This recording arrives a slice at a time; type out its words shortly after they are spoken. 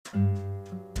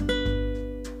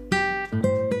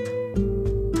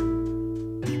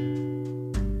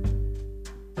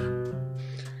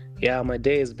Yeah, my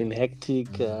day has been hectic,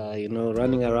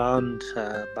 running around,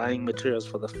 buying materials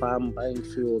for the farm, buying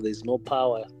fuel. There's no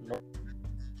power, no,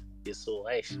 so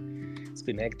it's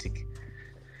been hectic.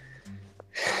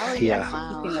 How are you Yeah,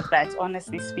 actually keeping with that?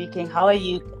 Honestly speaking, how are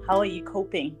you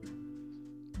coping?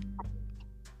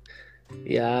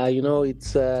 yeah,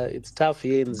 it's tough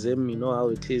here in Zim. You know how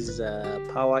it is,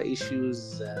 power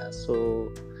issues.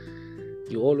 So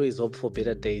you always hope for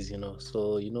better days.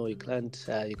 So you can't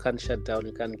shut down,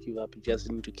 you can't give up. You just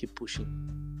need to keep pushing.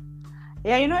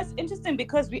 Yeah, it's interesting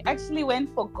because we actually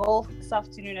went for golf this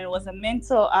afternoon, and it was a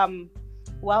mental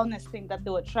wellness thing that they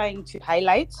were trying to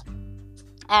highlight,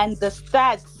 and the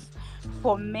stats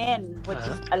for men were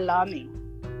just alarming.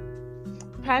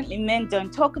 Apparently men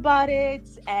don't talk about it,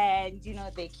 and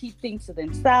they keep things to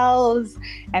themselves,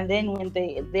 and then when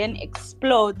they then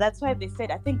explode, that's why they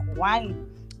said, I think one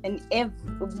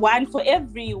for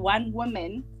every one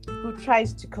woman who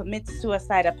tries to commit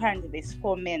suicide, apparently there's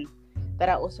 4 men that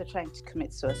are also trying to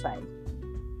commit suicide.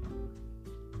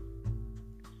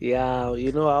 Yeah,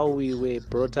 you know how we were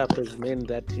brought up as men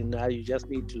that you just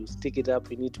need to stick it up,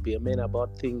 you need to be a man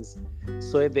about things.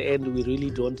 So at the end, we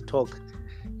really don't talk.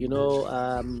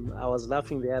 I was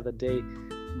laughing the other day.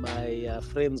 My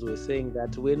friends were saying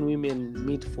that when women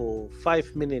meet for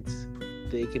 5 minutes,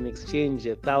 they can exchange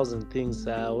 1,000 things.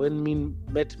 When men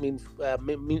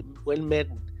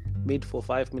meet for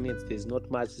 5 minutes, there's not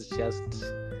much. It's just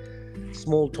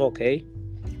small talk, eh?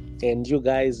 And you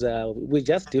guys, we're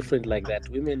just different like that.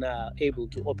 Women are able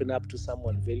to open up to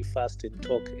someone very fast and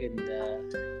talk, and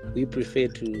we prefer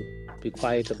to be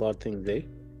quiet about things, eh?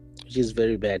 Which is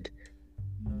very bad.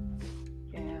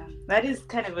 Yeah, that is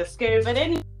kind of a scary, but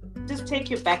anyway, just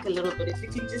take you back a little bit. If you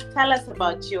can just tell us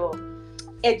about your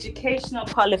educational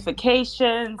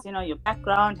qualifications, your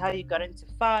background, how you got into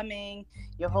farming,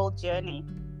 your whole journey.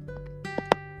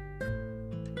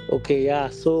 Okay, yeah.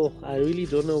 So I really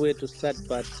don't know where to start,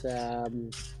 but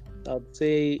I'd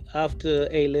say after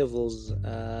A levels,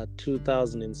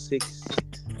 2006,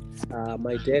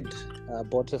 my dad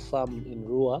bought a farm in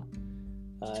Rua,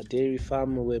 dairy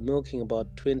farm. We were milking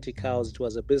about 20 cows. It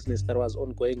was a business that was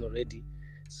ongoing already.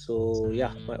 So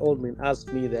yeah, my old man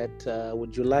asked me that,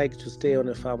 would you like to stay on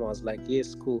a farm? I was like,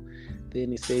 yes, cool.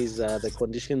 Then he says, the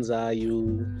conditions are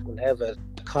you will have a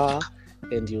car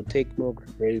and you take milk.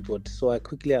 Very good. So I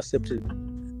quickly accepted,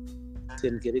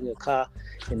 and getting a car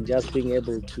and just being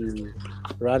able to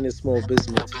run a small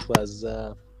business.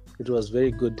 It was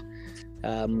very good.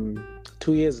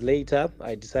 2 years later,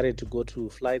 I decided to go to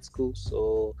flight school.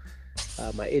 So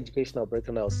my educational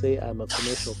background, I'll say I'm a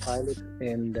commercial pilot,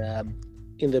 and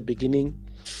in the beginning,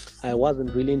 I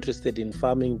wasn't really interested in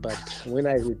farming, but when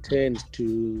I returned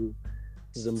to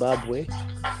Zimbabwe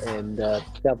and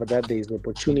discovered that there is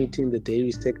opportunity in the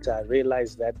dairy sector, I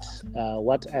realized that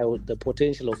the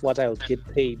potential of what I would get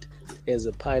paid as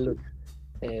a pilot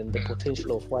and the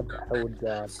potential of what I would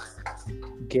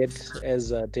get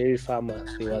as a dairy farmer,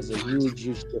 there was a huge,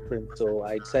 huge difference. So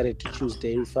I decided to choose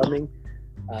dairy farming,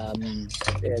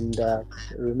 and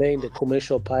remained a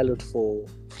commercial pilot for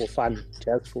fun,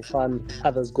 just for fun.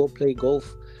 Others go play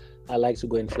golf. I like to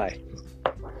go and fly.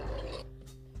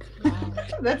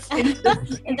 That's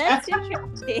interesting. That's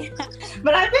interesting.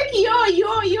 But I think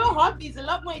your hobby is a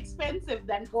lot more expensive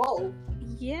than golf.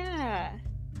 Yeah.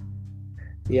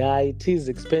 Yeah, it is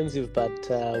expensive, but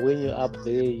when you're up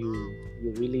there, you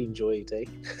really enjoy it, eh?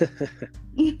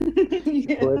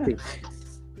 It's worth it.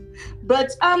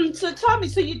 But so tell me,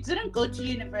 so you didn't go to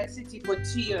university for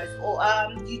 2 years, or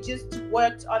you just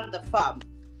worked on the farm?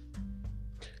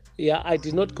 Yeah, I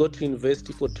did not go to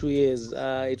university for 2 years.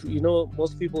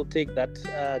 Most people take that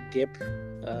gap.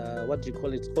 What do you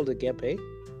call it? It's called a gap, eh?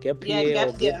 Gap Yeah, year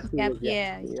or gap gap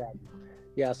year. 2 years. Yeah.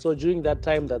 Yeah. So during that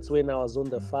time, that's when I was on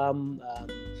the farm.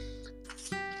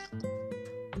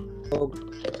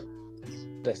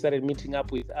 I started meeting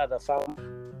up with other farmers.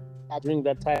 During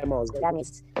that time, I was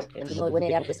youngest, and when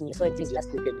you're young person, you're so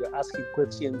enthusiastic and you're asking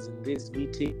questions in this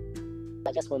meeting.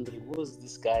 I just wondering, who's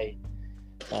this guy?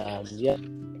 Yeah,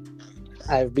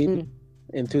 I've been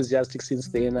enthusiastic since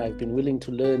then. I've been willing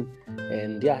to learn,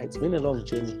 and yeah, it's been a long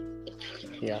journey.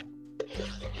 Yeah.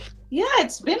 Yeah,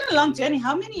 it's been a long journey.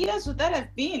 How many years would that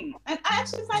have been? And I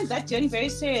actually find that journey very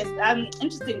serious.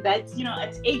 Interesting that,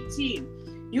 at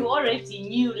 18, you already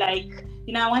knew,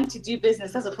 I want to do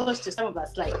business, as opposed to some of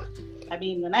us.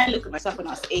 When I look at myself when I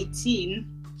was 18.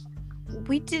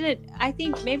 We didn't, I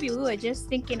think maybe we were just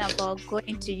thinking about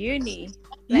going to uni.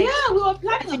 We were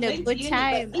planning on having a good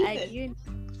time at uni.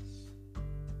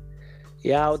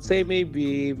 Yeah, I would say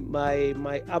maybe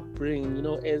my upbringing,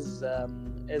 as a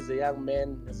young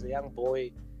man, as a young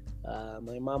boy,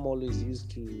 My mom always used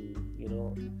to,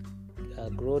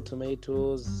 grow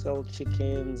tomatoes, sell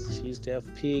chickens. She used to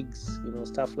have pigs,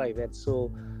 stuff like that.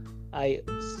 So I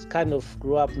kind of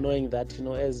grew up knowing that,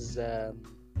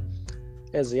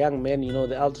 as a young man,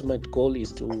 the ultimate goal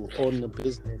is to own a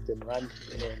business and run,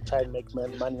 and try and make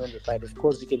money on the side. Of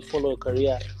course, you can follow a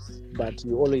career, but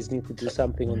you always need to do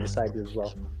something on the side as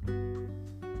well.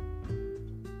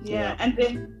 Yeah.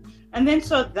 And then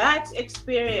so that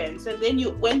experience, and then you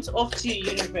went off to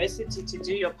university to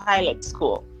do your pilot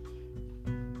school.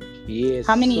 Yes.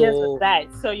 How many years was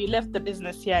that? So you left the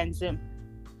business here in Zim.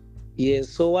 Yes.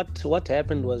 So what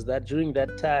happened was that during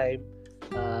that time,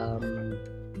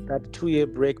 that 2-year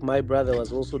break, my brother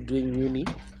was also doing uni.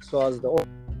 So I was the only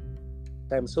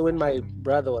time. So when my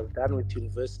brother was done with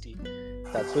university,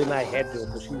 that's when I had the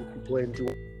opportunity to go and do,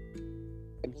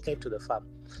 and he came to the farm.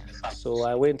 So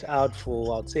I went out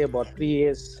for, I'd say, about 3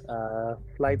 years,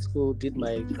 flight school, did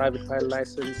my private pilot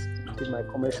license, did my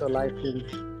commercial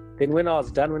license. Then when I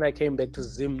was done, when I came back to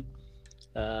Zim,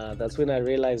 that's when I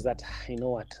realized that, you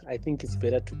know what, I think it's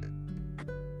better to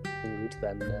route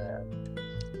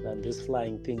than this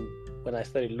flying thing, when I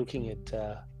started looking at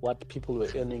what people were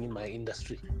earning in my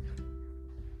industry.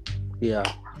 Yeah.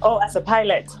 Oh, as a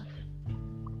pilot?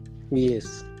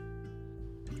 Yes.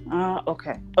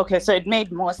 Okay. So it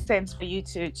made more sense for you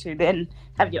to then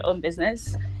have your own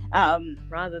business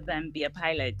rather than be a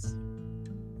pilot.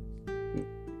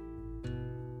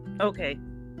 Okay.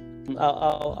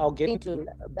 I'll get into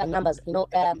the numbers.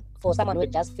 For someone who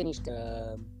had just finished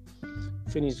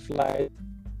flight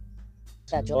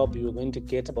job, you were going to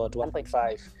get about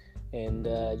 1.5, and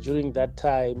during that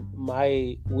time,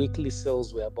 my weekly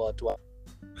sales were about what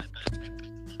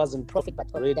wasn't profit, but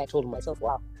already I told myself,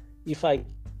 wow, if I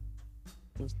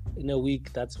in a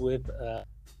week, that's worth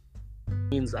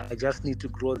means I just need to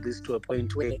grow this to a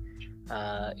point where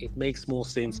it makes more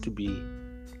sense to be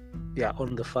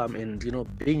on the farm, and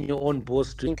being your own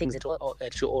boss, doing things at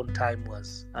your own time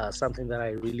was something that I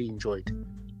really enjoyed.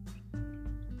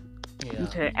 Yeah.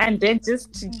 Okay, and then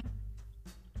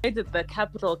where did the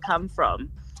capital come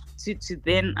from to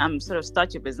then sort of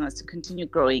start your business, to continue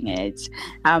growing it?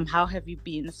 How have you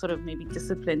been sort of maybe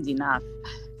disciplined enough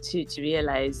to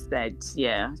realize that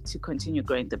to continue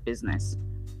growing the business?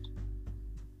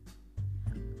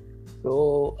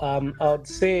 So I would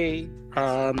say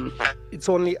it's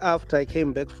only after I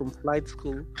came back from flight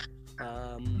school.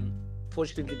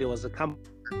 Fortunately, there was a company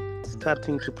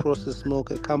starting to process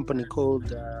milk, a company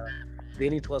called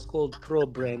then it was called Pro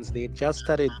Brands. They just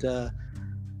started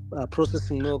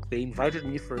processing milk. They invited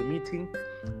me for a meeting,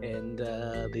 and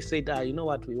they said, you know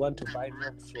what, we want to buy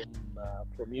milk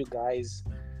from you guys.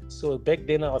 So back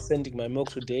then I was sending my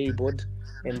milk to Dairy Board,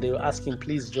 and they were asking,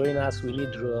 please join us, we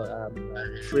need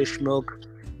fresh milk,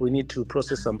 we need to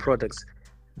process some products.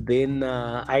 Then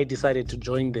I decided to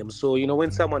join them. So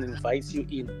when someone invites you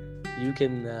in, you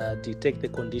can detect the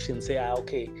conditions, say,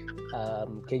 okay,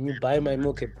 can you buy my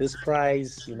milk at this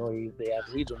price? If they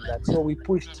agreed on that. So we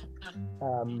pushed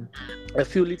a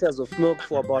few liters of milk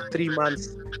for about 3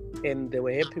 months, and they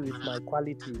were happy with my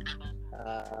quality.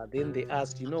 Then they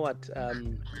asked, you know what,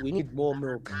 we need more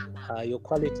milk. Your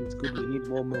quality is good, we need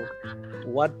more milk.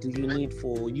 What do you need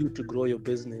for you to grow your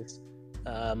business?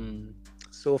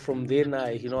 So from then,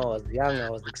 I was young, I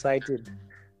was excited.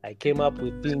 I came up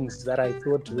with things that I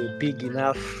thought were big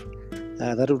enough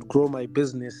that would grow my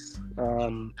business.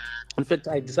 In fact,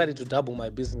 I decided to double my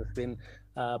business then,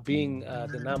 being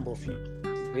the number of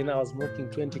then I was milking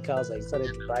 20 cows. I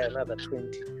decided to buy another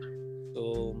 20.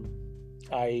 So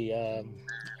I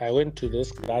went to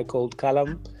this guy called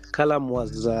Callum. Callum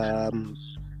was the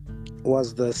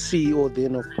CEO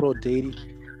then of Pro Dairy,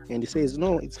 and he says,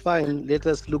 no, it's fine, let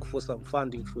us look for some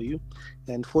funding for you.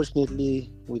 And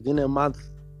fortunately, within a month,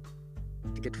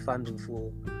 I get funding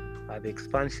for the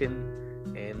expansion,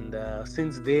 and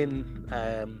since then,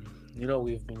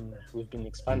 we've been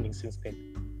expanding since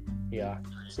then. Yeah,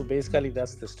 so basically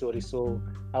that's the story. So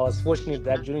I was fortunate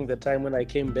that during the time when I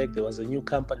came back, there was a new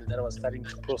company that I was starting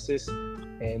to process,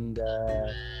 and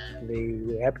they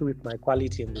were happy with my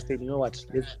quality, and they said, you know what,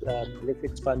 let's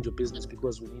expand your business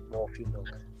because we need more of your milk.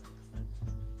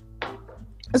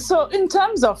 So in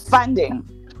terms of funding,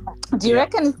 do you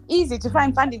reckon it's easy to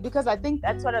find funding? Because I think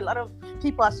that's what a lot of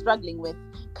people are struggling with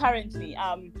currently.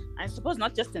 I suppose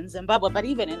not just in Zimbabwe, but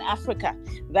even in Africa.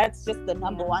 That's just the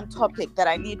number one topic, that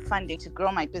I need funding to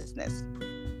grow my business.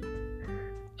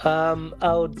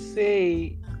 I would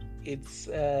say it's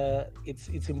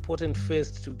important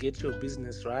first to get your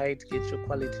business right, get your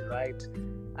quality right.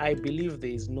 I believe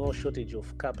there is no shortage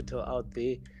of capital out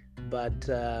there. but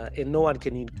and no one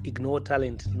can ignore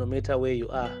talent, no matter where you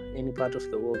are, any part of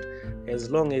the world. As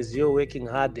long as you're working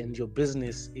hard and your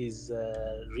business is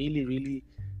really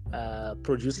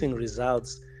producing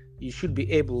results, you should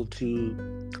be able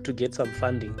to get some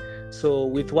funding. So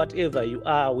with whatever you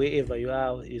are, wherever you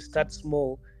are, you start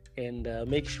small and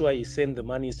make sure you send the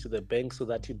monies to the bank so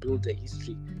that you build a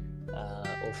history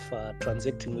of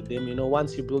transacting with them.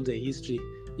 Once you build a history,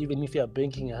 even if you are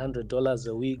banking $100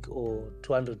 a week or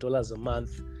 $200 a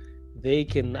month, they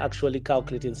can actually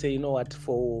calculate and say, you know what,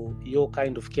 for your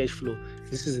kind of cash flow,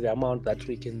 this is the amount that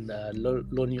we can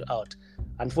loan you out.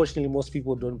 Unfortunately, most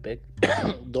people don't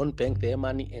bank their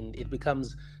money, and it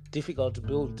becomes difficult to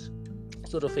build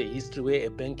sort of a history where a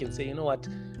bank can say, you know what,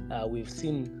 we've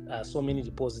seen so many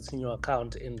deposits in your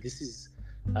account, and this is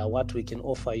what we can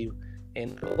offer you.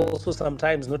 And also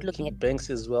sometimes not looking at banks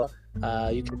as well,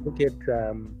 you can look at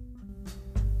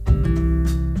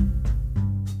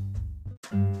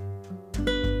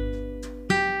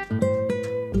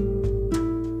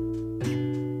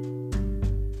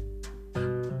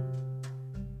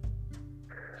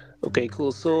Okay,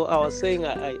 cool. So I was saying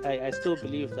I still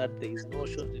believe that there is no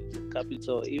shortage of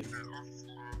capital. If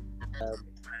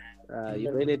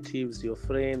your relatives, your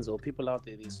friends, or people out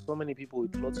there's so many people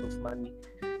with lots of money.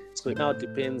 So it now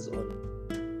depends on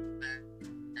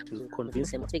to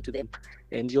convince them, speak to them,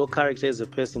 and your character as a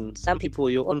person. Some people,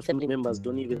 your own family members,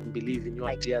 don't even believe in your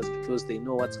ideas because they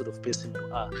know what sort of person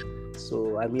you are.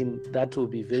 So I mean, that will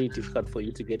be very difficult for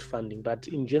you to get funding. But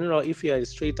in general, if you are a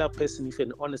straight up person, if you're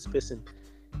an honest person,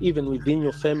 even within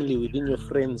your family, within your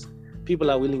friends,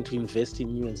 people are willing to invest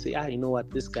in you and say, you know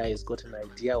what, this guy has got an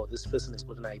idea, or this person has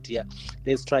got an idea.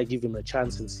 Let's try give him a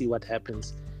chance and see what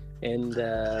happens. And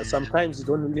sometimes you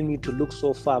don't really need to look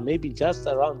so far. Maybe just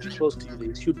around close to you,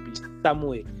 there should be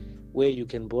somewhere where you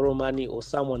can borrow money, or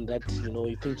someone that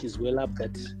you think is well up,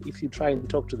 that if you try and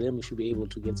talk to them, you should be able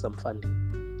to get some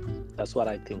funding. That's what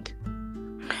I think.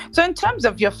 So in terms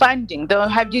of your funding, though,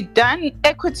 have you done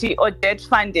equity or debt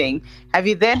funding? Have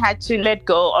you then had to let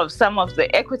go of some of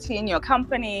the equity in your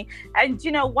company? And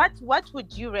what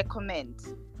would you recommend?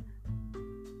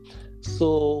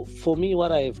 So for me,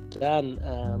 what I've done,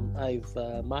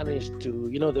 I've managed to,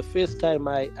 the first time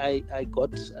I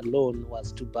got a loan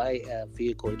was to buy a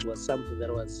vehicle. It was something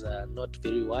that was not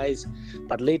very wise,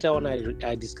 but later on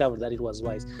I discovered that it was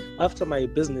wise. After my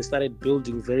business started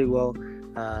building very well,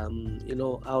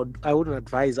 I wouldn't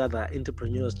advise other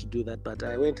entrepreneurs to do that, but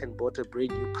I went and bought a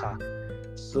brand new car.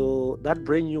 So that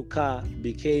brand new car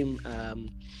became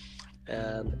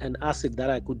an asset that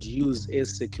I could use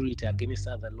as security against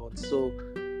other loans. So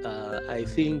I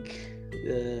think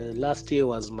last year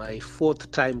was my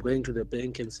fourth time going to the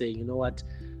bank and saying, you know what,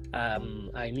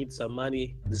 I need some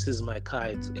money. This is my car.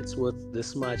 It's worth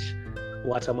this much.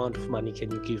 What amount of money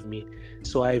can you give me?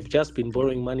 So I've just been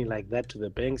borrowing money like that to the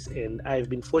banks, and I've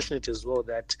been fortunate as well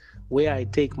that where I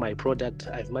take my product,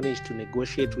 I've managed to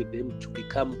negotiate with them to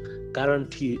become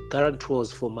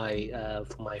guarantors for my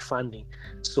funding.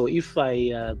 So if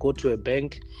I go to a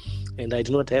bank and I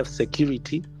do not have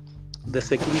security, the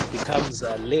security becomes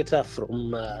a letter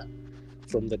from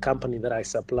the company that I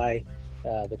supply.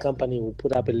 The company will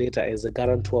put up a letter as a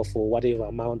guarantor for whatever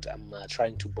amount I'm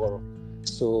trying to borrow.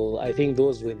 So I think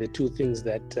those were the two things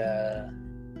that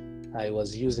I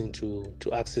was using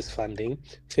to access funding.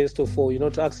 First of all,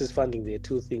 to access funding, there are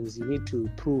two things. You need to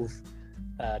prove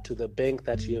to the bank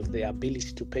that you have the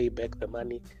ability to pay back the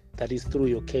money. That is through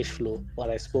your cash flow,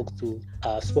 what I spoke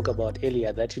about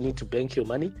earlier, that you need to bank your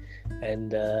money.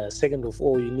 And second of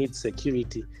all, you need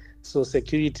security. So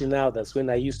security now, that's when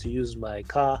I used to use my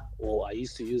car, or I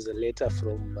used to use a letter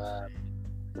from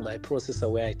my processor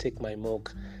where I take my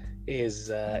milk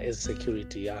as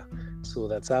security. So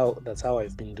that's how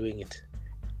I've been doing it.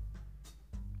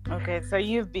 Okay, so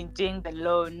you've been doing the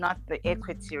loan, not the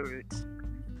equity route.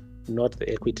 Not the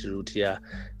equity route, yeah.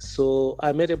 So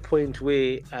I'm at a point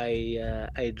where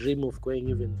I dream of going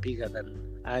even bigger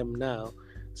than I'm now.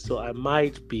 So I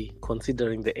might be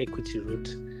considering the equity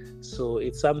route. So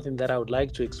it's something that I would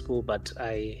like to explore, but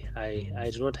I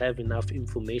do not have enough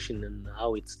information on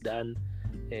how it's done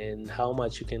and how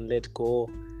much you can let go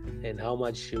and how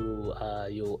much you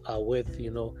are worth.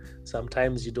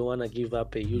 Sometimes you don't want to give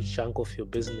up a huge chunk of your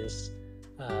business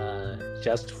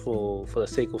just for the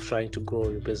sake of trying to grow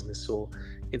your business. So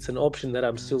it's an option that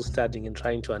I'm still studying and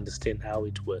trying to understand how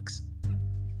it works.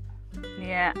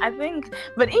 Yeah, I think,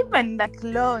 but even like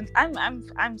loans,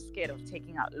 I'm scared of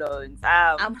taking out loans.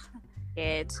 I'm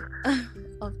scared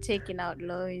of taking out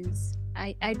loans.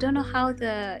 I don't know how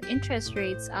the interest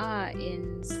rates are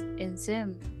in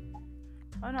Zim.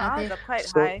 Oh no, ours are quite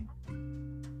high.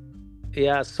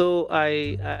 Yeah, so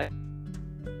I a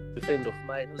friend of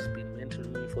mine who's been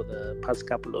mentoring me for the past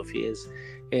couple of years,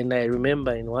 and I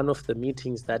remember in one of the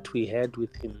meetings that we had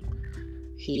with him,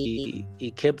 he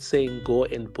kept saying go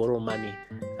and borrow money,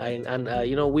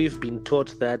 and we've been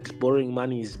taught that borrowing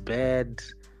money is bad.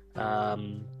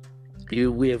 Um,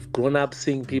 we have grown up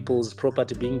seeing people's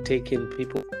property being taken,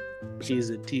 people keys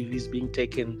and TVs being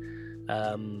taken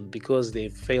because they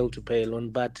failed to pay a loan.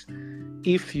 But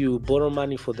if you borrow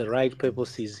money for the right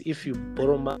purposes, if you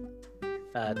borrow money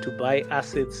to buy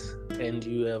assets and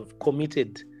you have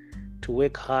committed to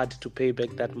work hard to pay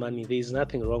back that money, there is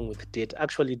nothing wrong with debt.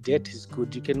 Actually, debt is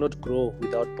good. You cannot grow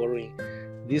without borrowing.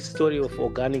 This story of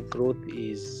organic growth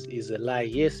is a lie.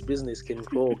 Yes, business can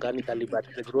grow organically, but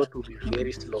the growth will be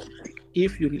very slow.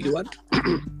 If you really want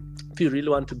if you really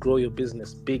want to grow your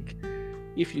business big,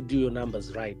 if you do your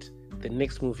numbers right, the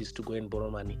next move is to go and borrow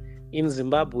money. In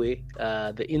Zimbabwe,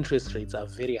 the interest rates are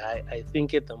very high. I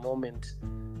think at the moment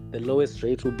the lowest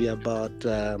rate will be about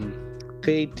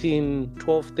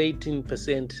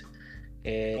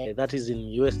 13%. That is in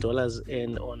US dollars,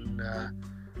 and on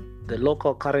the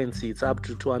local currency it's up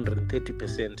to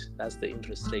 230%. That's the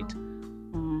interest rate.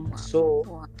 So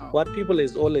what people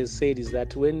has always said is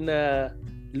that when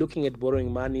looking at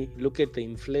borrowing money, look at the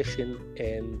inflation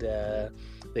and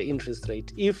the interest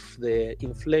rate. If the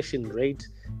inflation rate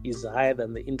is higher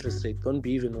than the interest rate, don't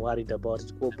be even worried about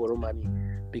it. Go borrow money,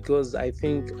 because I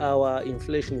think our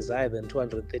inflation is higher than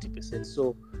 230%.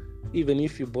 So even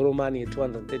if you borrow money at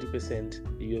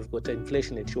 230%, you've got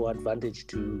inflation at your advantage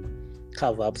to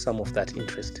cover up some of that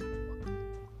interest.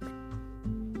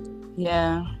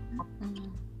 Yeah,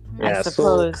 I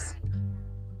suppose. So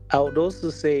I would also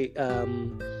say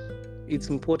it's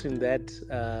important that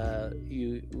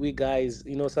we guys,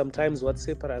 sometimes what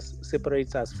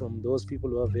separates us from those people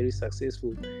who are very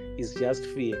successful is just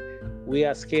fear. We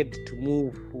are scared to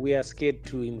move. We are scared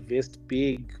to invest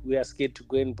big. We are scared to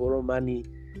go and borrow money.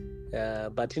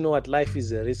 But you know what? Life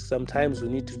is a risk. Sometimes we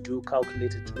need to do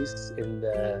calculated risks and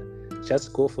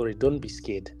just go for it. Don't be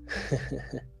scared.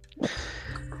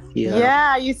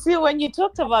 Yeah, you see, when you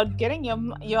talked about getting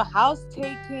your house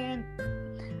taken,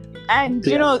 and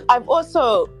I've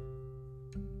also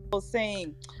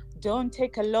saying don't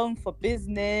take a loan for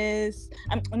business.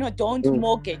 Don't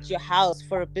mortgage your house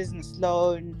for a business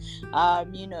loan.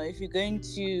 If you're going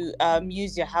to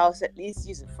use your house, at least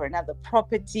use it for another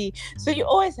property. So you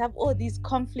always have all these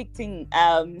conflicting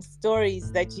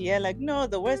stories that you hear, like, no,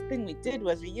 the worst thing we did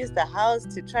was we used the house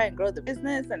to try and grow the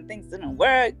business and things didn't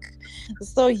work.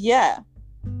 So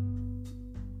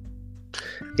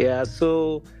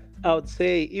so I would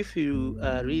say if you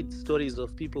read stories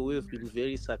of people who have been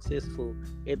very successful,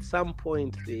 at some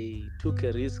point they took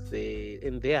a risk,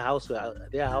 and their house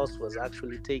was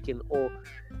actually taken, or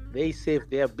they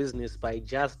saved their business by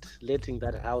just letting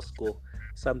that house go,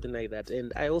 something like that.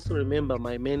 And I also remember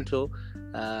my mentor,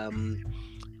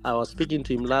 I was speaking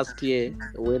to him last year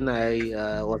when I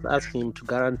was asking him to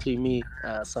guarantee me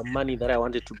some money that I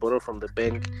wanted to borrow from the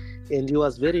bank, and he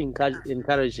was very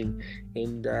encouraging.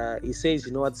 And he says,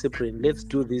 you know what, Cyprian, let's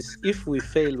do this. If we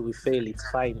fail, we fail. It's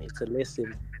fine. It's a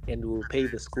lesson, and we'll pay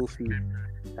the school fee.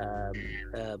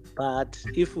 But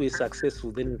if we're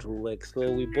successful, then it will work.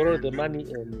 So we borrowed the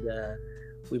money, and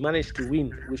we managed to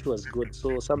win, which was good.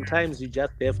 So sometimes you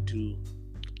just have to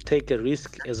take a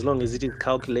risk as long as it is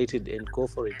calculated, and go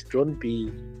for it. Don't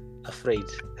be afraid.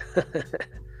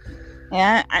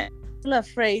 Yeah, I'm still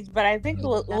afraid, but I think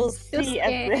we'll see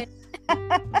as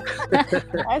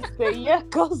the year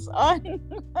goes on.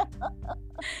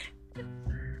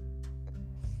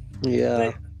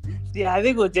 Yeah. I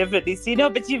think we'll definitely see. No,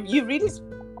 but you really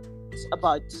spoke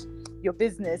about your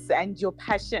business and your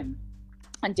passion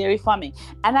and dairy farming,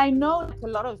 and I know a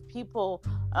lot of people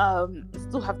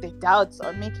still have their doubts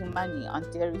on making money on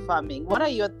dairy farming. What are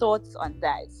your thoughts on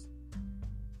that?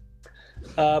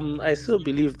 I still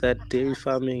believe that dairy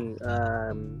farming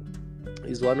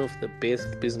is one of the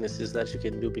best businesses that you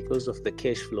can do because of the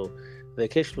cash flow. The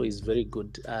cash flow is very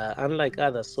good. Unlike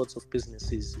other sorts of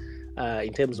businesses,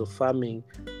 in terms of farming,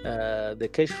 the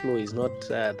cash flow is not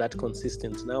that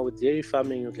consistent. Now with dairy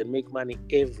farming, you can make money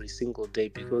every single day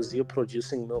because you're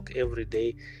producing milk every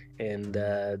day, and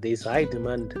there's high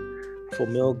demand for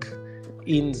milk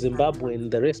in Zimbabwe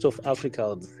and the rest of Africa, I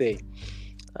would say.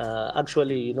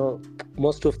 Actually,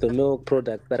 most of the milk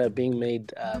products that are being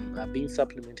made are being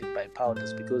supplemented by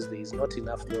powders because there is not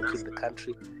enough milk in the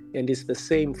country, and it's the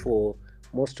same for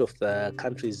most of the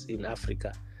countries in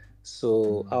Africa.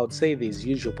 So I would say there's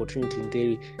huge opportunity in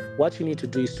dairy. What you need to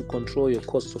do is to control your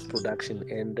cost of production,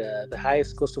 and the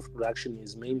highest cost of production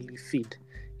is mainly feed.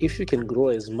 if you can grow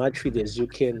as much feed as you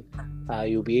can,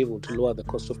 you'll be able to lower the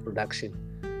cost of production.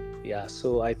 Yeah,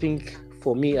 so I think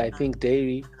for me, I think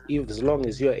dairy, if as long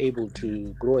as you're able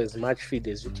to grow as much feed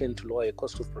as you can to lower your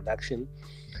cost of production,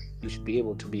 you should be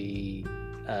able to be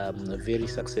very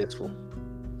successful.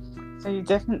 So you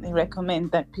definitely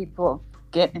recommend that people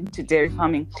get into dairy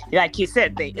farming. Like you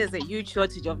said, there is a huge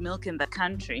shortage of milk in the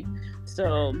country,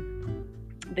 so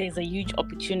there's a huge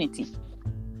opportunity.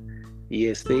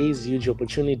 Yes, there is huge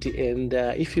opportunity, and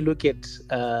if you look at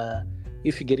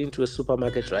if you get into a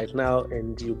supermarket right now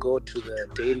and you go to the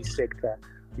dairy sector,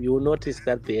 you will notice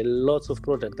that there are lots of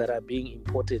products that are being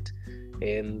imported,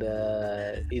 and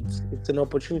it's an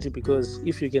opportunity, because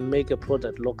if you can make a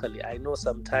product locally, I know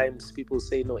sometimes people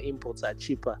say no, imports are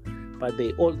cheaper, but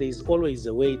there's always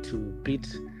a way to beat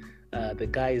the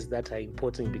guys that are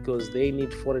importing, because they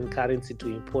need foreign currency to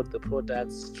import the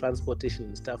products, transportation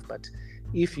and stuff. But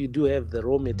if you do have the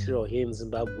raw material here in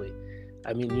Zimbabwe,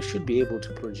 I mean, you should be able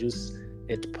to produce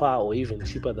at par or even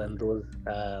cheaper than those,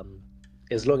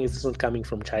 as long as it's not coming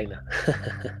from China.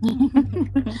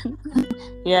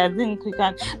 Yeah, I think we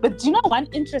can. But you know, one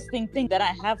interesting thing that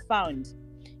I have found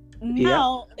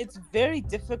now, it's very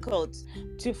difficult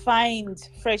to find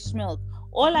fresh milk.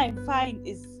 All I find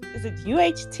is it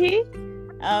UHT?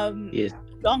 Yes.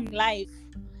 Long life.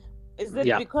 Is it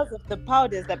because of the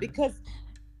powders? That because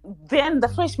then the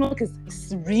fresh milk is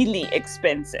really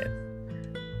expensive.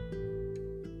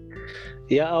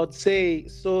 Yeah, I would say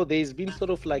so. There's been sort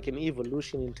of like an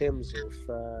evolution in terms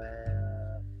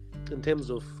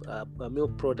of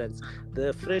milk products.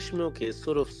 The fresh milk has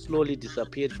sort of slowly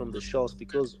disappeared from the shelves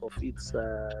because of its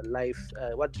life.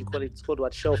 What do you call it? It's called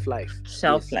what? Shelf life.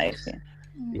 Shelf life. Yeah.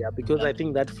 Yeah, because I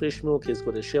think that fresh milk has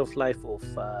got a shelf life of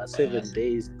 7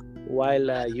 days, while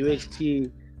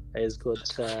UHT has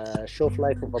got a shelf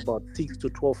life of about 6 to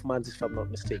 12 months, if I'm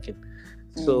not mistaken.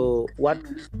 So what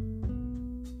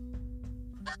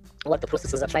the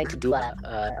processors are trying to do,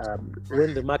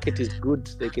 when the market is good,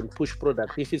 they can push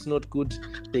product. If it's not good,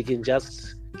 they can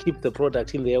just keep the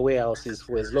product in their warehouses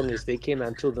for as long as they can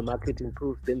until the market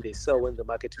improves. Then they sell when the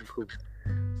market improves.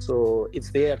 So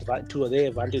it's to their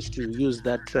advantage to use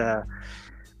that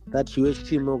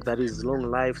UHT milk that is long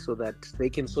life, so that they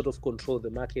can sort of control the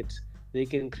market. They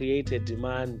can create a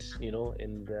demand,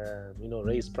 and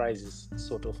raise prices,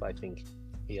 sort of, I think.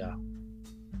 Yeah.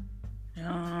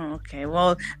 Oh, okay.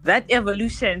 Well, that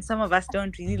evolution, some of us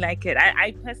don't really like it.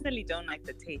 I personally don't like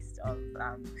the taste of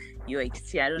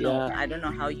UHT. I don't know. I don't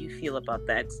know how you feel about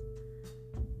that.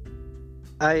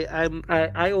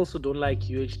 I also don't like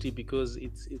UHT because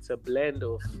it's a blend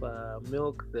of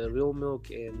milk, the real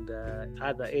milk, and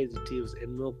other additives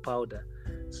and milk powder.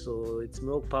 So it's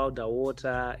milk powder,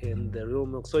 water, and the real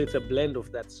milk. So it's a blend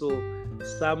of that. So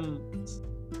some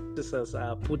processors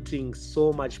are putting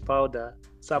so much powder.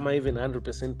 Some are even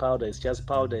 100% powder. It's just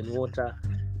powder and water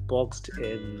boxed,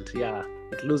 and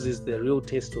it loses the real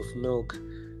taste of milk.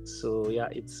 So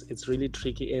it's really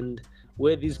tricky. And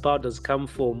where these powders come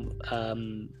from,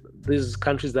 these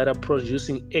countries that are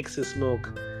producing excess milk,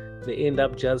 they end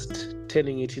up just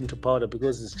turning it into powder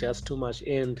because it's just too much,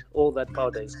 and all that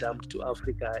powder is dumped to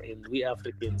Africa, and we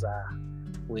Africans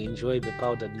we enjoy the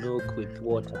powdered milk with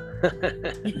water.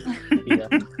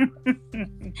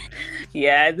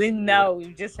 I think now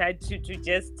we've just had to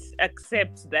just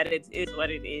accept that it is what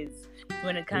it is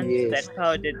when it comes to that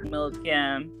powdered milk.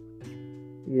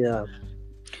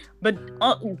 But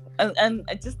and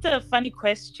just a funny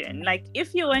question, like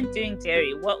if you weren't doing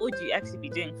dairy, what would you actually be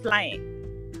doing? Flying?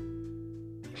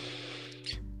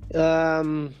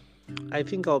 I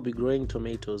think I'll be growing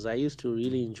tomatoes. I used to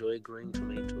really enjoy growing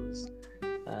tomatoes.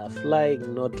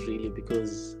 Flying, not really,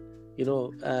 because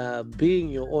being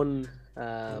your own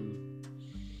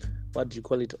what do you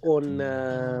call it? What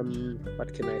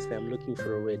can I say? I'm looking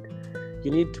for a word.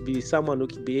 You need to be someone who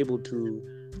can be able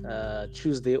to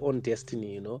choose their own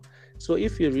destiny. So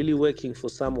if you're really working for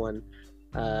someone,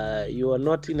 you are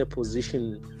not in a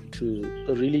position to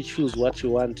really choose what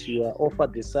you want. You are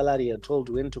offered the salary, you're told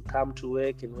when to come to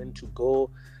work and when to go,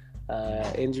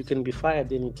 and you can be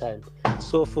fired anytime.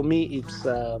 So for me,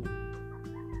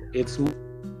 it's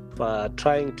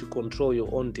trying to control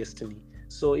your own destiny.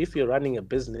 So if you're running a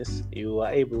business, you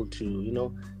are able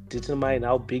to determine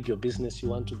how big your business you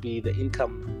want to be, the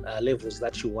income levels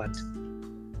that you want.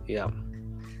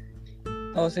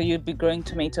 Oh, so you'd be growing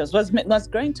tomatoes. Was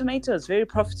growing tomatoes very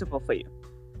profitable for you?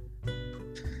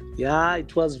 Yeah,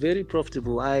 it was very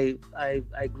profitable. I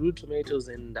grew tomatoes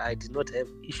and I did not have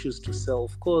issues to sell.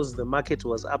 Of course, the market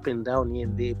was up and down here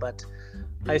and there, but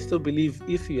I still believe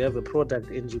if you have a product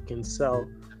and you can sell,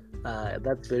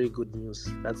 that's very good news.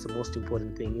 That's the most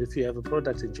important thing. If you have a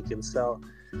product that you can sell,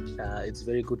 it's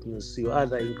very good news. So you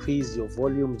either increase your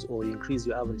volumes or you increase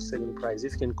your average selling price.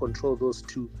 If you can control those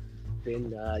two,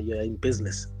 then you're in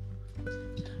business.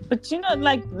 But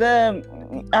like the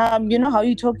how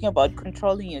you're talking about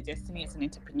controlling your destiny as an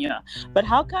entrepreneur, but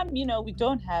how come we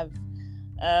don't have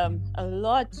a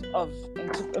lot of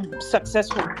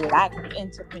successful Black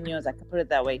entrepreneurs, I can put it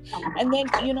that way? And then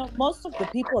most of the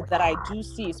people that I do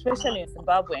see, especially in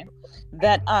Zimbabwe,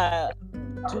 that are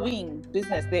doing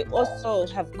business, they also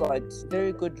have got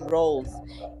very good roles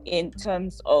in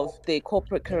terms of their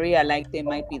corporate career. Like they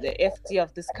might be the FD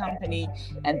of this company,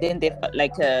 and then they've got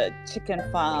like a chicken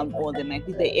farm, or they might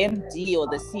be the MD or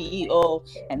the CEO,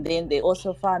 and then they're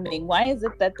also farming. Why is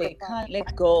it that they can't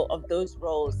let go of those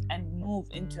roles and move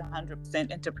into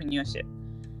 100% entrepreneurship?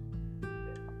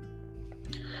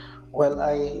 Well,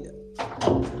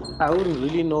 I wouldn't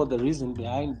really know the reason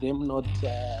behind them not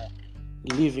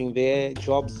leaving their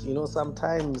jobs.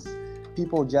 Sometimes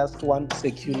people just want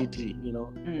security,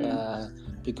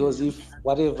 because if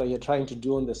whatever you're trying to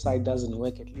do on the side doesn't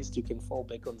work, at least you can fall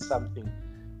back on something.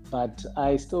 But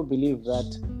I still believe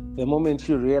that the moment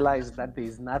you realize that there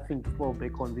is nothing to fall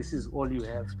back on, this is all you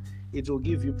have, it will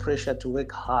give you pressure to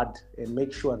work hard and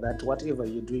make sure that whatever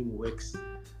you're doing works.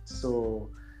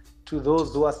 So to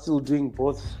those who are still doing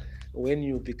both, when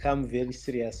you become very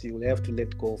serious, you will have to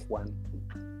let go of one.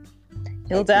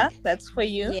 Hilda, that's for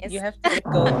you. Yes. You have to let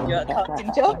go of your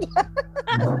accounting job.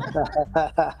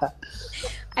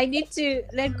 I need to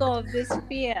let go of this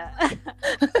fear. Yeah,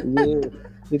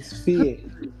 it's fear.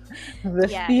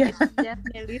 Yeah, it's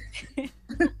definitely.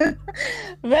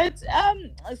 But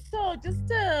so just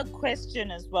a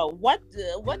question as well. What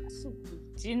do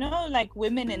you know, like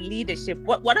women in leadership?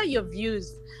 What are your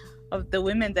views of the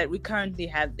women that we currently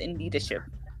have in leadership?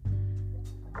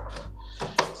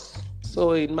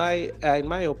 So in my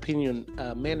opinion,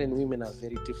 men and women are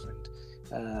very different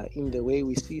in the way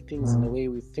we see things, in the way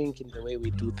we think, in the way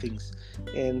we do things.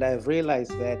 And I've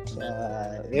realized that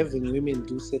having women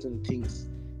do certain things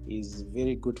is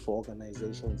very good for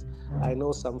organizations. I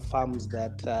know some farms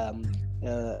that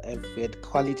have had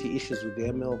quality issues with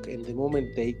their milk, and the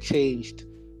moment they changed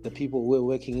the people who were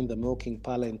working in the milking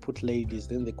parlor and put ladies,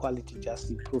 then the quality just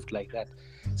improved like that.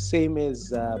 Same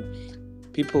as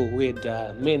people who had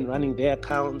men running their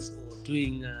accounts or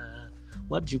doing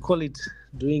what do you call it?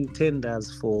 Doing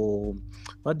tenders for,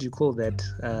 what do you call that?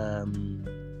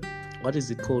 What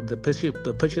is it called? The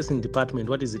purchasing department.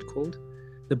 What is it called?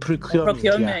 The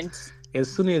procurement. Yeah. As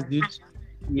soon as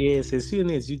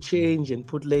you change and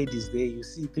put ladies there, you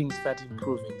see things start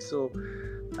improving. So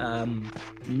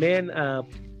men are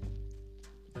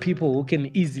people who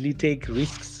can easily take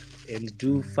risks and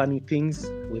do funny things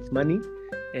with money.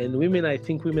 And women, I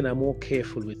think women are more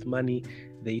careful with money.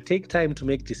 They take time to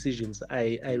make decisions.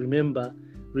 I remember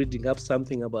reading up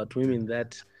something about women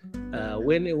that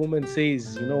when a woman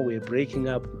says, we're breaking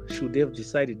up, she would have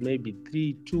decided maybe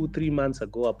 3 months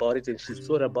ago about it, and she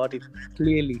thought about it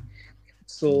clearly.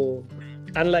 So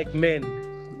unlike men,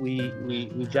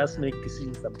 we just make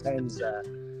decisions sometimes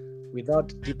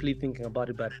without deeply thinking about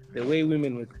it. But the way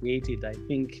women were created, I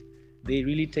think they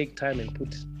really take time and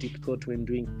put deep thought when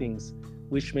doing things,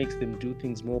 which makes them do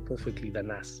things more perfectly than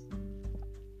us.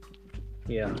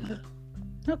 Yeah.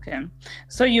 Okay.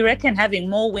 So you reckon having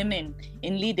more women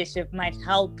in leadership might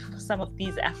help some of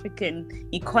these African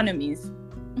economies?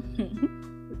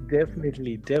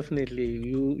 Definitely.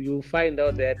 You find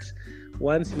out that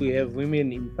once we have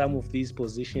women in some of these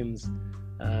positions,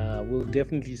 we'll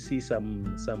definitely see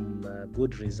some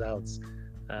good results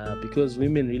because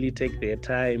women really take their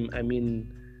time. I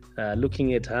mean,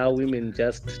 looking at how women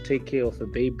just take care of a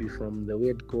baby from the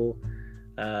word go,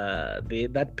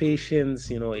 that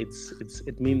patience,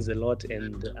 it means a lot,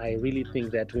 and I really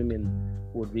think that women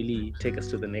would really take us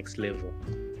to the next level.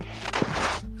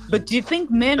 But do you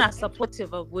think men are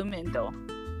supportive of women though?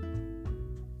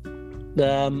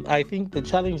 I think the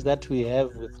challenge that we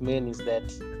have with men is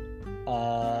that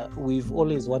we've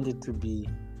always wanted to be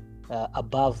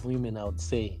above women, I would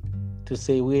say, to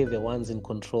say we're the ones in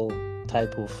control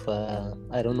type of,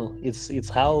 I don't know, it's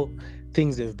how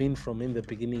things have been from in the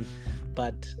beginning.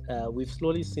 But we've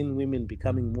slowly seen women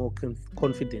becoming more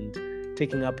confident,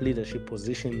 taking up leadership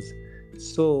positions.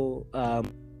 So I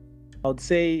would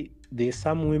say there's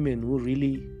some women who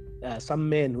really, some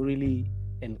men who really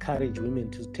encourage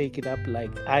women to take it up.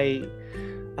 Like I'm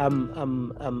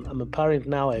a parent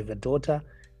now. I have a daughter,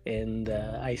 and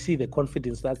I see the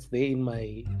confidence that's there in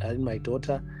my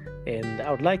daughter, and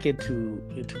I would like her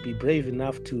to be brave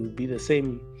enough to be the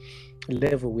same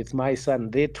level with my son.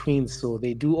 They're twins, so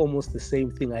they do almost the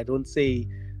same thing. I don't say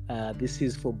this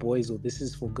is for boys or this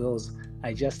is for girls.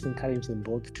 I just encourage them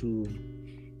both to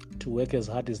work as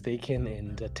hard as they can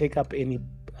and take up any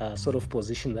sort of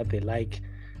position that they like.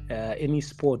 Any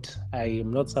sport, I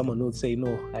am not someone who would say,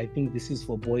 no, I think this is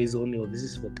for boys only or this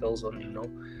is for girls only. No,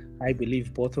 I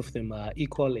believe both of them are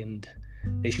equal and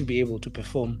they should be able to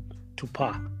perform to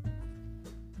par.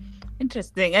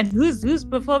 Interesting. And who's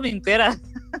performing better?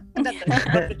 Not the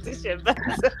competition, but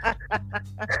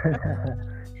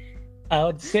I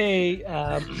would say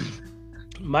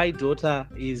my daughter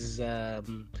is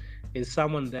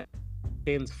someone that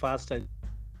trains faster.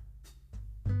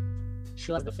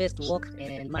 She was the first to walk,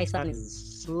 and my son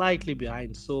is slightly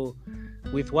behind. So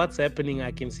with what's happening,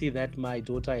 I can see that my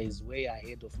daughter is way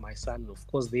ahead of my son. Of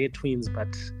course, they're twins,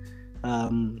 but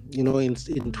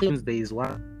in twins there is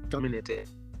one dominated.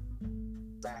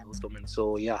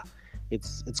 So yeah,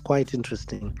 it's quite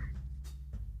interesting.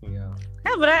 Yeah,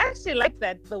 but I actually like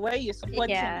that, the way you're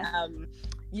supporting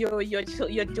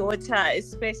your daughter,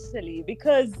 especially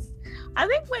because I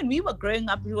think when we were growing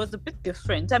up, it was a bit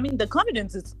different. I mean, the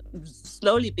confidence is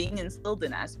slowly being instilled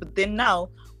in us, but then now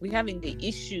we're having the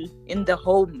issue in the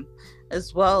home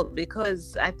as well,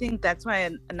 because I think that's why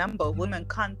a number of women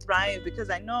can't thrive, because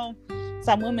I know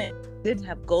some women did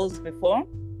have goals before,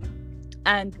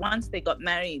 and once they got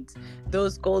married,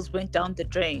 those goals went down the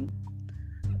drain.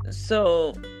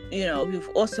 So, we've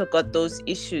also got those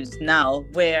issues now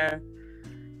where,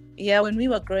 when we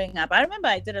were growing up, I remember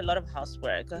I did a lot of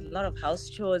housework, a lot of house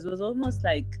chores. It was almost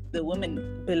like the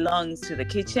woman belongs to the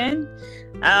kitchen.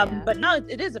 But now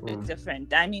it is a bit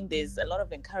different. I mean, there's a lot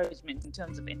of encouragement in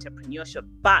terms of entrepreneurship,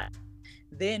 but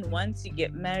then once you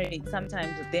get married,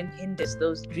 sometimes it then hinders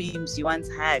those dreams you once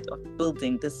had of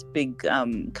building this big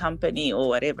company or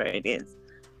whatever it is.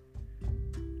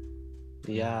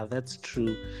 Yeah, that's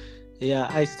true. Yeah,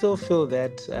 I still feel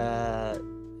that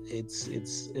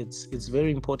it's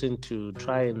very important to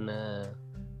try and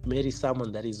marry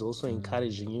someone that is also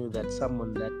encouraging you, that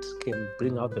someone that can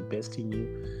bring out the best in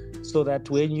you, so that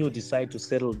when you decide to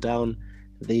settle down,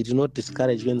 they do not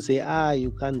discourage you and say,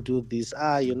 you can't do this,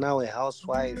 you're now a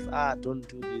housewife, don't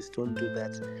do this, don't do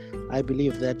that. I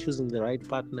believe that choosing the right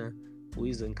partner who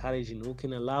is encouraging, who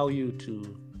can allow you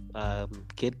to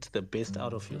get the best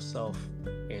out of yourself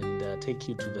and take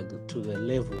you to the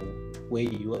level where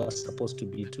you are supposed to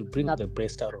be, to bring the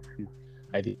best out of you.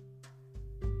 I think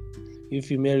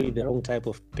if you marry the wrong type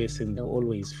of person, they'll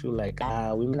always feel like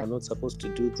women are not supposed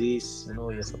to do this,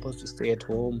 you're supposed to stay at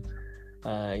home.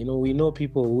 We know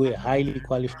people who are highly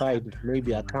qualified,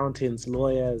 maybe accountants,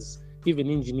 lawyers, even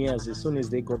engineers. As soon as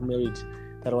they got married,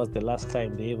 that was the last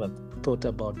time they ever thought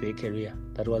about their career.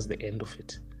 That was the end of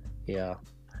it. Yeah.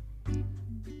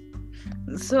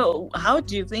 So how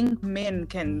do you think men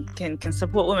can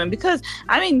support women? Because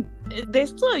I mean, there's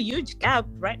still a huge gap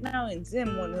right now in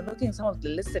Zim when we're looking at some of the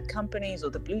listed companies or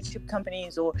the blue chip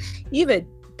companies, or even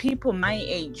people my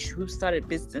age who started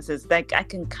businesses. Like, I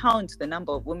can count the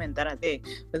number of women that are there,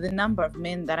 but the number of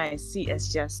men that I see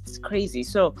is just crazy.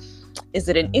 So is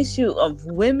it an issue of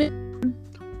women,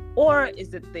 or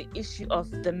is it the issue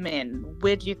of the men?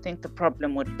 Where do you think the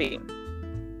problem would be?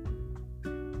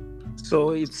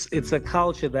 So it's a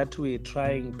culture that we're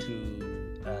trying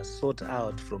to sort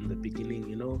out from the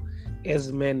beginning.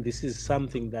 As men, this is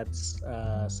something that's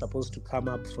supposed to come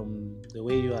up from the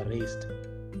way you are raised.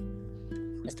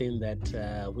 Understand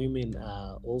that women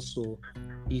are also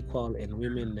equal, and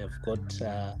women have got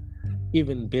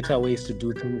even better ways to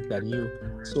do things than you.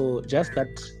 So just that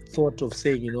thought of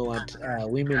saying,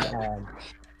 women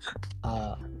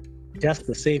are just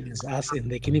the same as us, and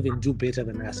they can even do better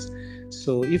than us.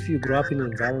 So if you grow up in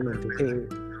an environment where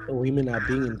women are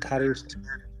being encouraged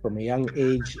from a young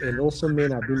age, and also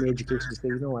men are being educated to say,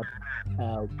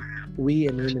 we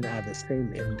and women are the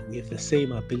same, and we have the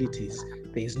same abilities.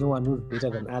 There is no one who's better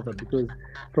than other, because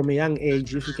from a young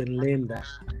age, if you can learn that,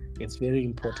 it's very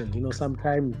important.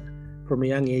 Sometimes from a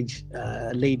young age,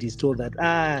 ladies told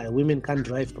that women can't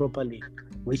drive properly,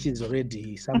 which is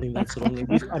already something that's wrong.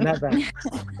 And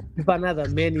if another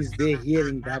man is there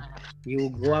hearing that, he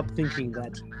will grow up thinking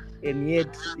that. And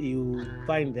yet you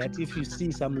find that if you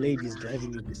see some ladies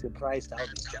driving, you'll be surprised how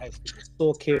they drive. They're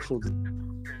so careful.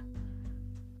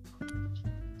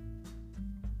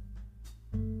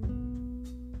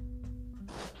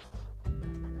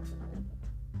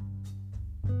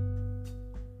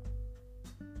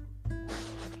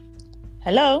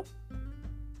 Hello?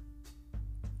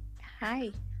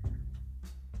 Hi.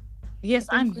 Yes,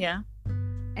 I'm here.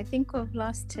 I think we've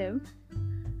lost him.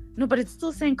 No, but it's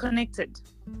still saying connected.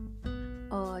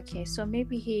 Oh, okay. So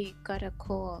maybe he got a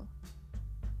call.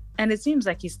 And it seems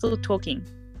like he's still talking.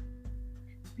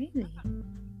 Really?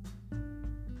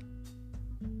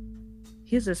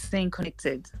 He's just staying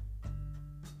connected.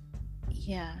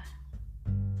 Yeah.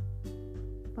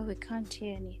 But we can't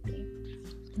hear anything.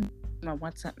 My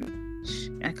WhatsApp.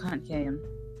 I can't hear him.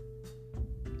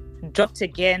 Dropped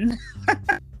again.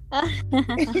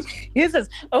 He says,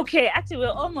 okay, actually, we're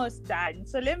almost done.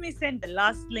 So let me send the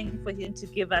last link for him to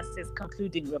give us his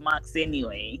concluding remarks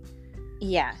anyway.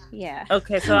 Yeah.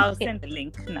 Okay, so I'll send the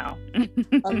link now.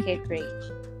 Okay, great.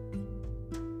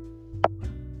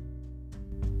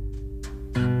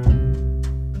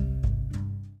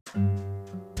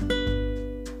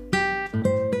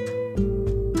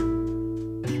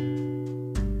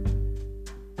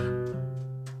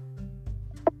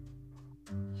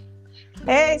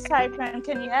 Hey, Cyprian,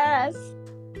 can you hear us?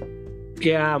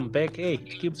 Yeah, I'm back. Hey, it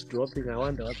keeps dropping. I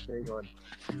wonder what's going on.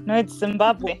 No, it's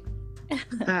Zimbabwe.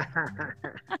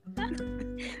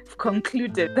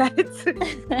 Concluded that.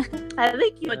 I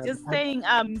think you were just saying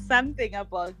something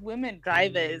about women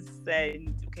drivers,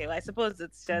 and okay, well, I suppose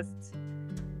it's just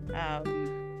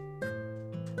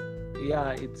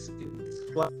Yeah, it's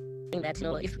one thing that,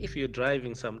 if you're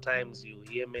driving, sometimes you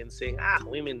hear men saying,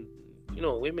 women,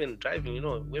 women driving,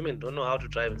 women don't know how to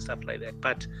drive and stuff like that.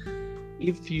 But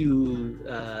if you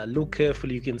look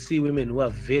carefully, you can see women who are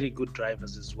very good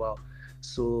drivers as well.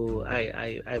 So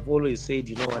I've always said,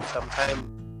 sometimes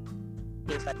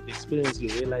with experience, you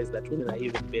realize that women are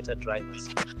even better drivers.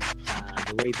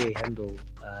 The way they handle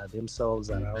themselves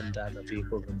around other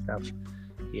vehicles and stuff.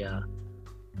 Yeah.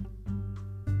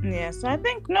 Yes, I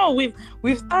think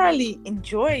we've thoroughly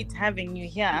enjoyed having you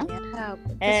here. Yeah,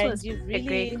 And this was you've a really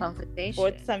great conversation.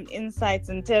 brought some insights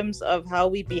in terms of how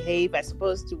we behave, I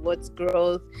suppose, towards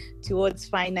growth, towards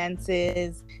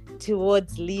finances,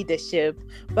 towards leadership.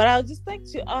 But I'd just like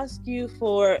to ask you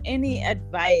for any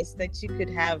advice that you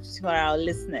could have to our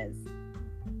listeners.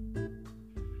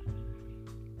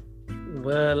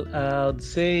 Well, I would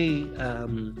say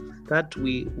that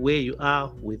where you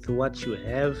are with what you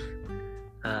have,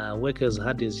 work as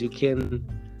hard as you can.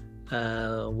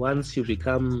 Once you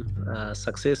become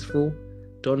successful,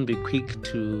 don't be quick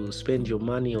to spend your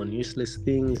money on useless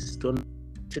things. Don't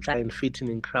try and fit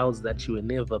in crowds that you have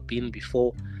never been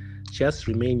before. Just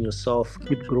remain yourself,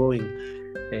 keep growing,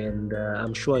 and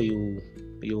I'm sure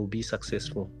you'll be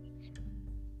successful.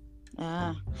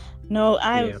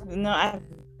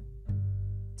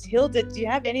 Hilda, do you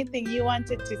have anything you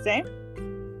wanted to say?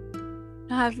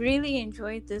 I've really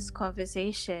enjoyed this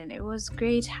conversation. It was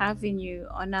great having you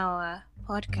on our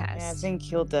podcast. Yeah, I think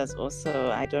Hilda's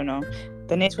also, I don't know,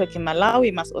 the network in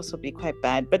Malawi must also be quite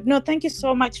bad. But no, thank you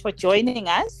so much for joining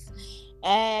us.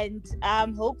 And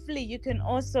hopefully you can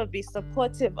also be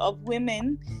supportive of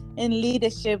women in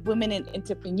leadership, women in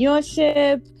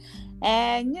entrepreneurship,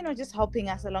 and, just helping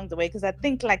us along the way. Because I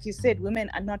think, like you said, women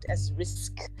are not as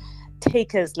risk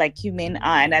takers like you men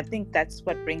are, and I think that's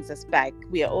what brings us back.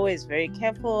 We are always very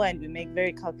careful and we make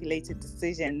very calculated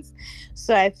decisions.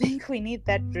 So I think we need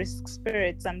that risk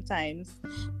spirit sometimes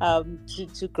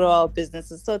to grow our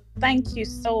businesses. So thank you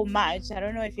so much. I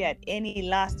don't know if you had any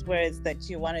last words that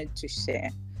you wanted to share.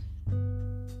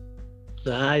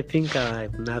 I think I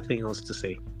have nothing else to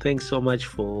say. Thanks so much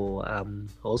for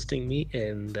hosting me,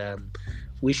 and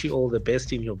wish you all the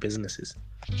best in your businesses.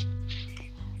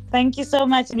 Thank you so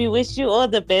much. We wish you all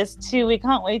the best too. We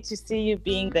can't wait to see you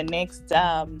being the next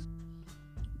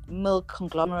milk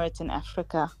conglomerate in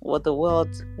Africa or the world,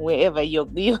 wherever your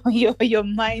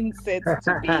mind sets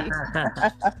to be.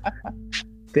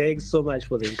 Thanks so much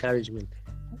for the encouragement.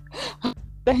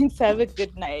 Thanks. Have a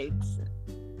good night.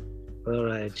 All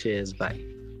right. Cheers. Bye.